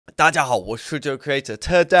大家好，我是Joe Creator.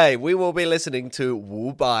 Today we will be listening to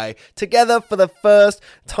Wubai together for the first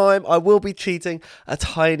time. I will be cheating a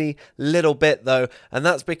tiny little bit though, and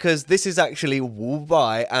that's because this is actually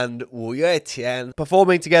Wubai and Wu Yuetian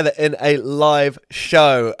performing together in a live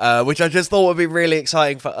show, which I just thought would be really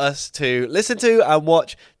exciting for us to listen to and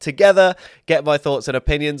watch together, get my thoughts and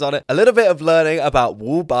opinions on it. A little bit of learning about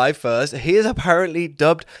Wubai first. He is apparently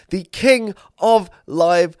dubbed the king of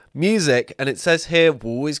live music, and it says here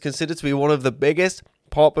Wu is considered to be one of the biggest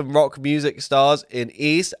pop and rock music stars in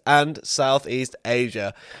East and Southeast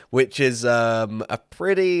Asia, which is a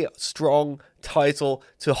pretty strong title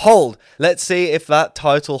to hold. Let's see if that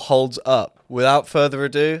title holds up. Without further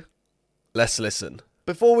ado, let's listen.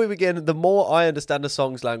 Before we begin, the more I understand a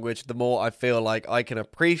song's language, the more I feel like I can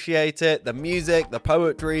appreciate it, the music, the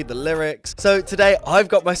poetry, the lyrics. So today I've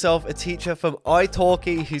got myself a teacher from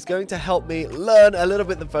italki who's going to help me learn a little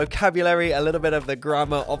bit of the vocabulary, a little bit of the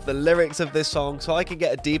grammar of the lyrics of this song so I can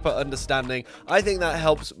get a deeper understanding. I think that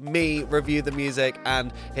helps me review the music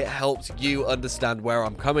and it helps you understand where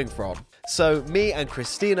I'm coming from. So me and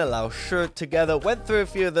Christina Lao Shi together went through a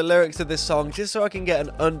few of the lyrics of this song just so I can get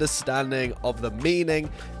an understanding of the meaning.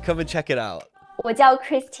 Come and check it out. 我叫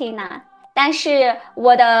Christina， 但是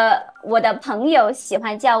我的朋友喜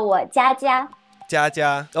欢叫我佳佳。佳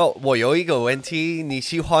佳，哦，我有一个问题，你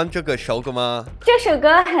喜欢这个首歌吗？这首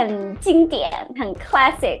歌很经典，很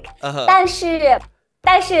classic， 但是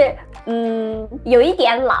有一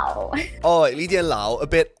点老。哦，一点老 ，a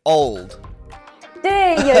bit old。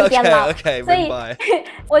对，有一点老， okay, 所以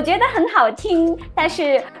我觉得很好听，但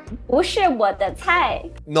是不是我的菜。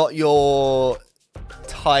Not your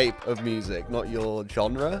type of music, not your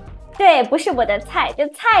genre. 对，不是我的菜，就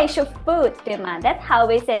菜是 food， 对吗 ？That's how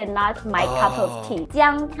we say not my cup of tea。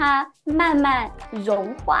将它慢慢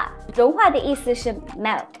融化，融化的意思是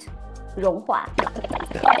melt， 融化。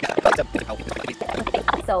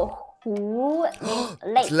So 湖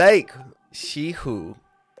lake 西湖。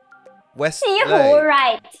西湖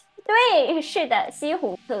right， 对，是的，西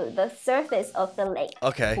湖 the surface of the lake，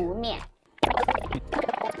 okay， 湖面。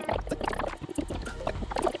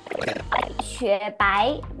雪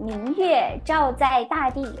白，明月照在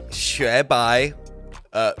大地。雪白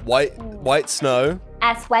，white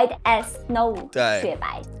snow。As white as snow。对，雪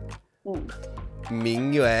白。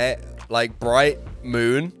明月 like bright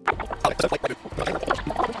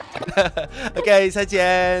moon。Okay， 再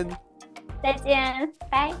见。再见，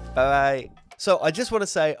拜。拜拜。So I just want to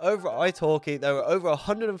say, over at italki, there are over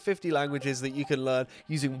 150 languages that you can learn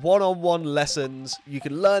using one-on-one lessons. You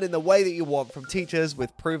can learn in the way that you want from teachers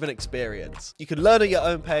with proven experience. You can learn at your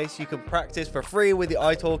own pace, you can practice for free with the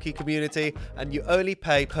italki community, and you only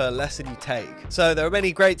pay per lesson you take. So there are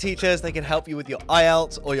many great teachers. They can help you with your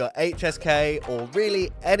IELTS or your HSK or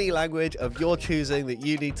really any language of your choosing that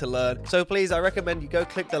you need to learn. So please, I recommend you go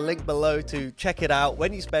click the link below to check it out.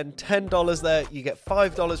 When you spend $10 there, you get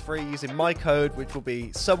 $5 free using my code, which will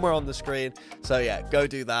be somewhere on the screen. So yeah, go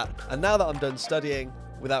do that. And now that I'm done studying,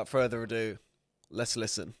 without further ado, let's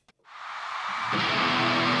listen.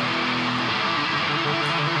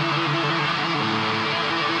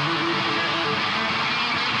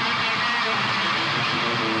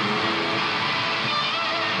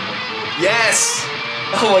 Yes!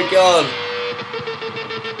 Oh my god!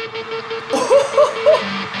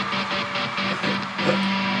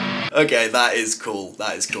 Okay, that is cool.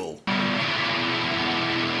 That is cool.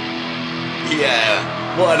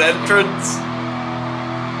 Yeah, what an entrance.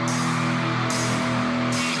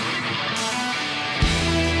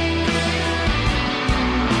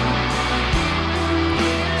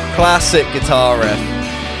 Classic guitar riff.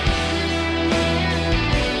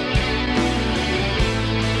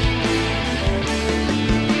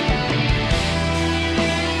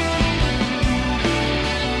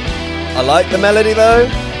 I like the melody though.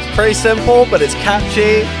 It's pretty simple, but it's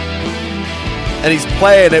catchy. And he's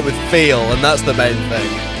playing it with feel, and that's the main thing.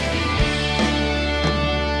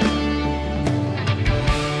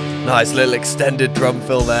 Nice little extended drum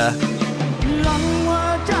fill there.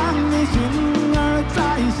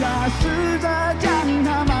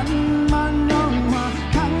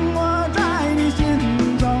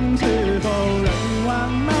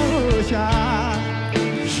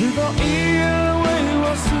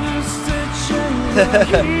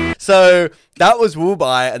 So that was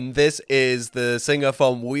Wubai, and this is the singer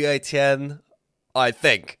from Wu Yuetian, I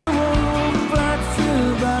think.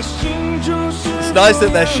 It's nice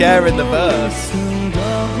that they're sharing the verse.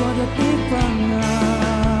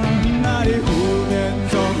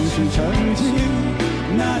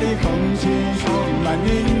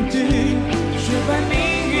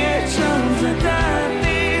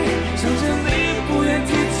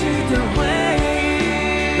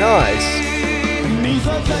 Nice.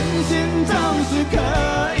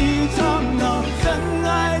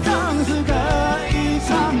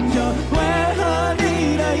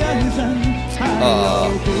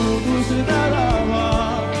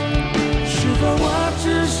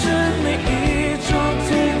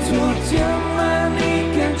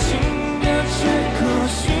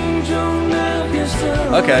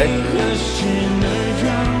 Okay.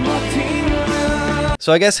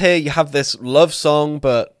 So I guess here you have this love song,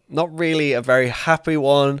 but not really a very happy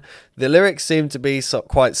one. The lyrics seem to be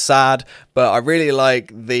quite sad, but I really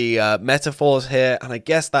like the metaphors here, and I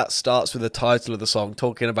guess that starts with the title of the song,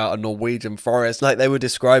 talking about a Norwegian forest. Like they were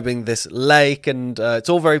describing this lake, and it's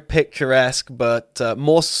all very picturesque, but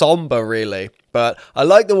more somber really. But I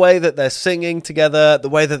like the way that they're singing together, the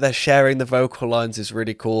way that they're sharing the vocal lines is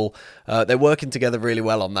really cool. They're working together really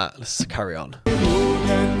well on that. Let's carry on.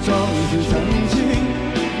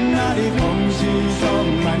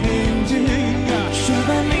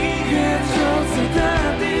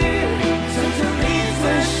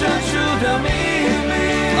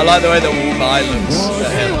 I like the way that Wubai looks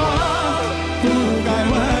at him.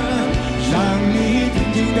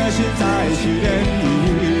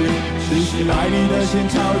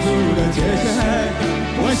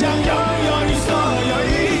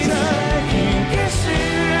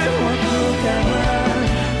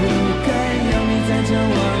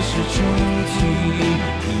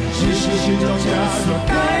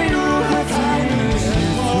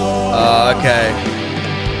 Okay.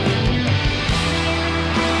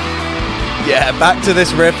 Yeah, back to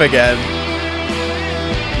this riff again.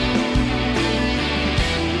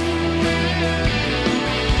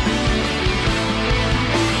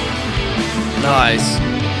 Nice.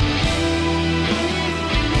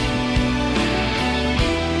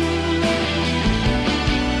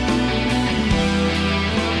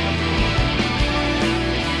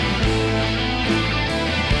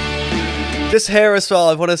 Just here as well,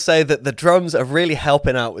 I want to say that the drums are really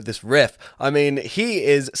helping out with this riff. I mean, he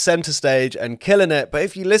is center stage and killing it, but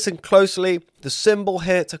if you listen closely, the cymbal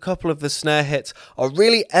hits, a couple of the snare hits are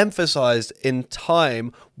really emphasized in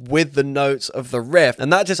time with the notes of the riff,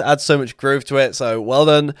 and that just adds so much groove to it. So well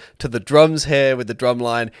done to the drums here with the drum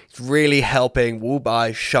line. It's really helping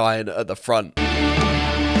Wubai shine at the front.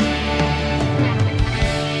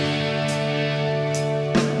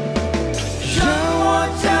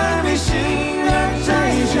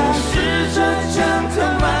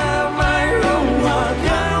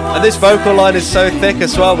 And this vocal line is so thick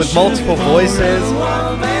as well, with multiple voices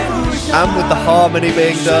and with the harmony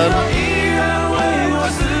being done.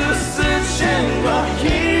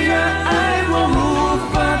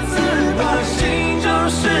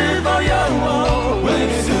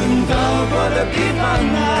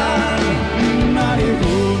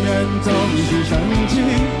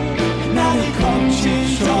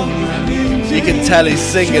 You can tell he's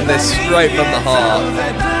singing this straight from the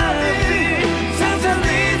heart.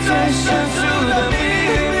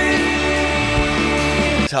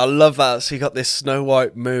 I love that. So you got this snow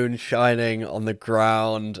white moon shining on the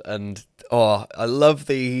ground, and oh, I love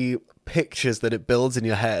the pictures that it builds in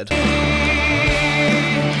your head.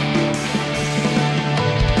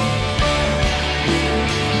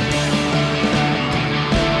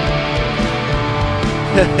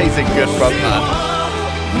 He's a good frontman.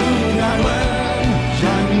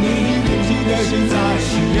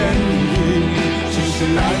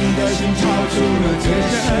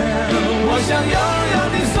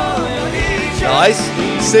 Nice,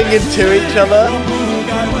 singing to each other.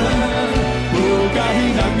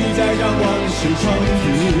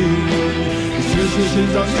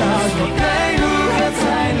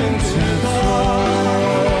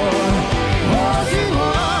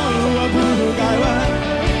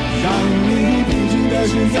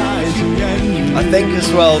 I think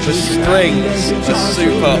as well the strings are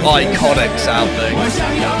super iconic sounding.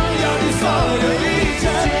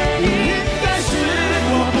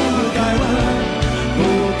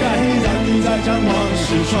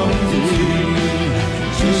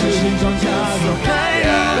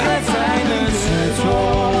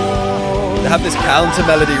 They have this counter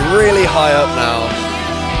melody really high up now.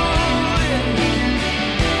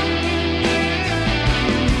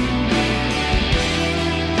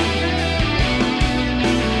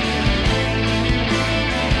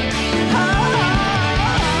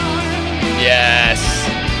 Yes.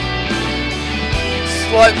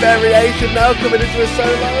 Slight variation now coming into a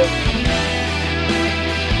solo.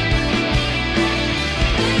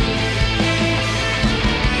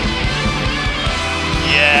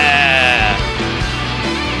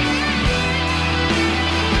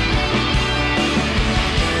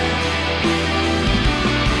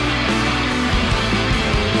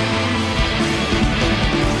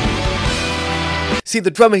 See, the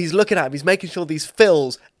drummer, he's looking at him, he's making sure these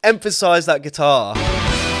fills emphasize that guitar.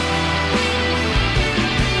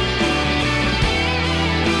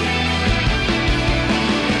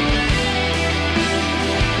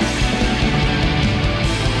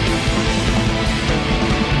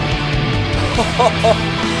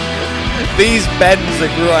 These bends are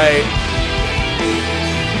great.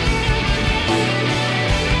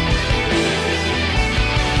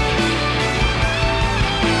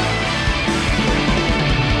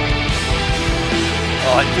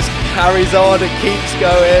 Oh, it just carries on, it keeps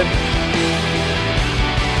going.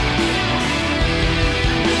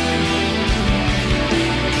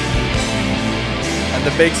 And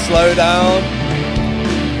the big slowdown.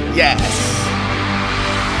 Yes.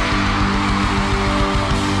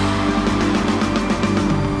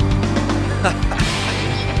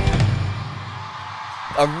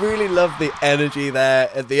 I really love the energy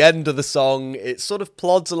there at the end of the song. It sort of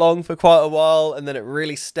plods along for quite a while and then it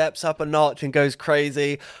really steps up a notch and goes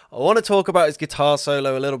crazy. I want to talk about his guitar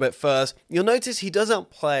solo a little bit first. You'll notice he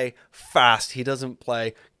doesn't play fast. He doesn't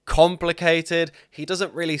play complicated. He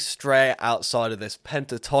doesn't really stray outside of this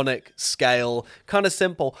pentatonic scale. Kind of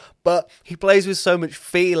simple, but he plays with so much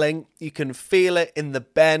feeling. You can feel it in the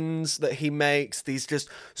bends that he makes. These just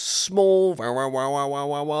small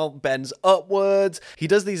bends upwards. He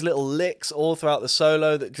does these little licks all throughout the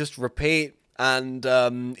solo that just repeat. And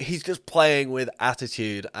he's just playing with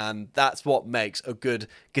attitude, and that's what makes a good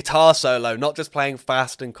guitar solo. Not just playing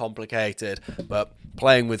fast and complicated, but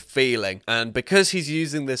playing with feeling. And because he's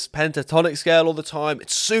using this pentatonic scale all the time,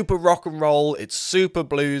 it's super rock and roll, it's super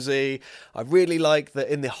bluesy. I really like that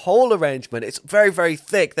in the whole arrangement, it's very, very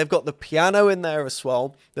thick. They've got the piano in there as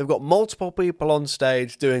well. They've got multiple people on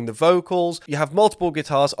stage doing the vocals. You have multiple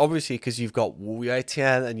guitars, obviously, because you've got Wu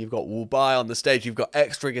Tian and you've got Wubai on the stage. You've got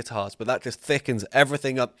extra guitars, but that just thickens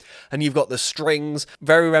everything up. And you've got the strings,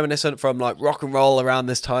 very reminiscent from like rock and roll around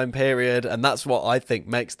this time period. And that's what I think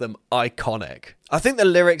makes them iconic. I think the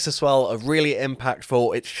lyrics as well are really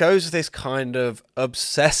impactful. It shows this kind of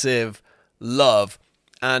obsessive love,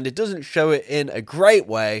 and it doesn't show it in a great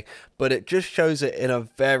way, but it just shows it in a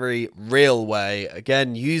very real way.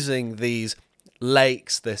 Again, using these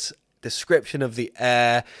lakes, this description of the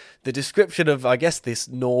air, the description of, I guess, this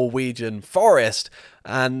Norwegian forest.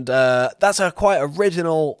 And that's a quite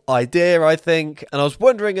original idea, I think. And I was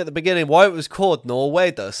wondering at the beginning why it was called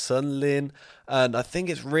Norway, the Sunlin. And I think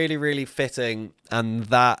it's really, really fitting. And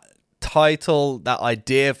that title, that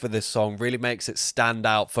idea for this song really makes it stand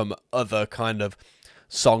out from other kind of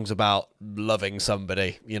songs about loving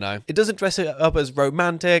somebody, you know. It doesn't dress it up as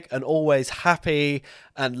romantic and always happy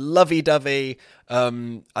and lovey-dovey.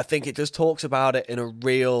 I think it just talks about it in a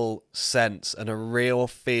real sense and a real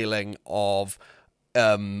feeling of,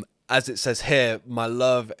 as it says here, my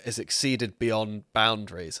love is exceeded beyond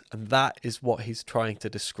boundaries. And that is what he's trying to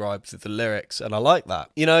describe through the lyrics. And I like that.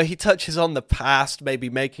 You know, he touches on the past, maybe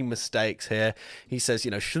making mistakes here. He says,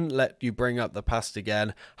 you know, shouldn't let you bring up the past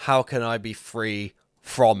again. How can I be free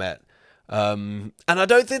from it? And I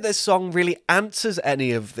don't think this song really answers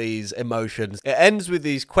any of these emotions. It ends with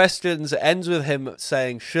these questions. It ends with him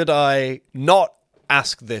saying, should I not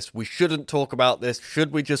ask this? We shouldn't talk about this.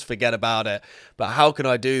 Should we just forget about it? But how can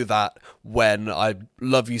I do that when I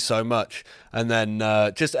love you so much? And then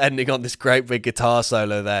just ending on this great big guitar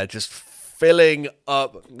solo there, just filling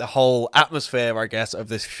up the whole atmosphere, I guess, of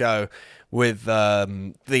this show with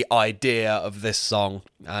the idea of this song,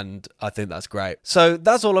 and I think that's great. So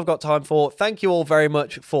that's all I've got time for. Thank you all very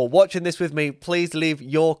much for watching this with me. Please leave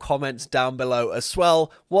your comments down below as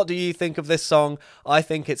well. What do you think of this song? I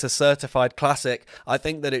think it's a certified classic. I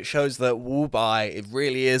think that it shows that Wubai, it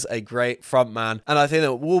really is a great frontman, and I think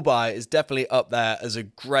that Wubai is definitely up there as a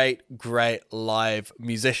great live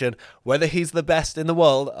musician. Whether he's the best in the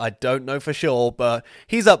world, I don't know for sure, but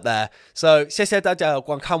he's up there. So 谢谢大家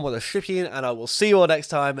观看我的视频，and I will see you all next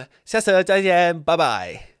time. 下次再见，拜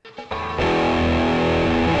拜。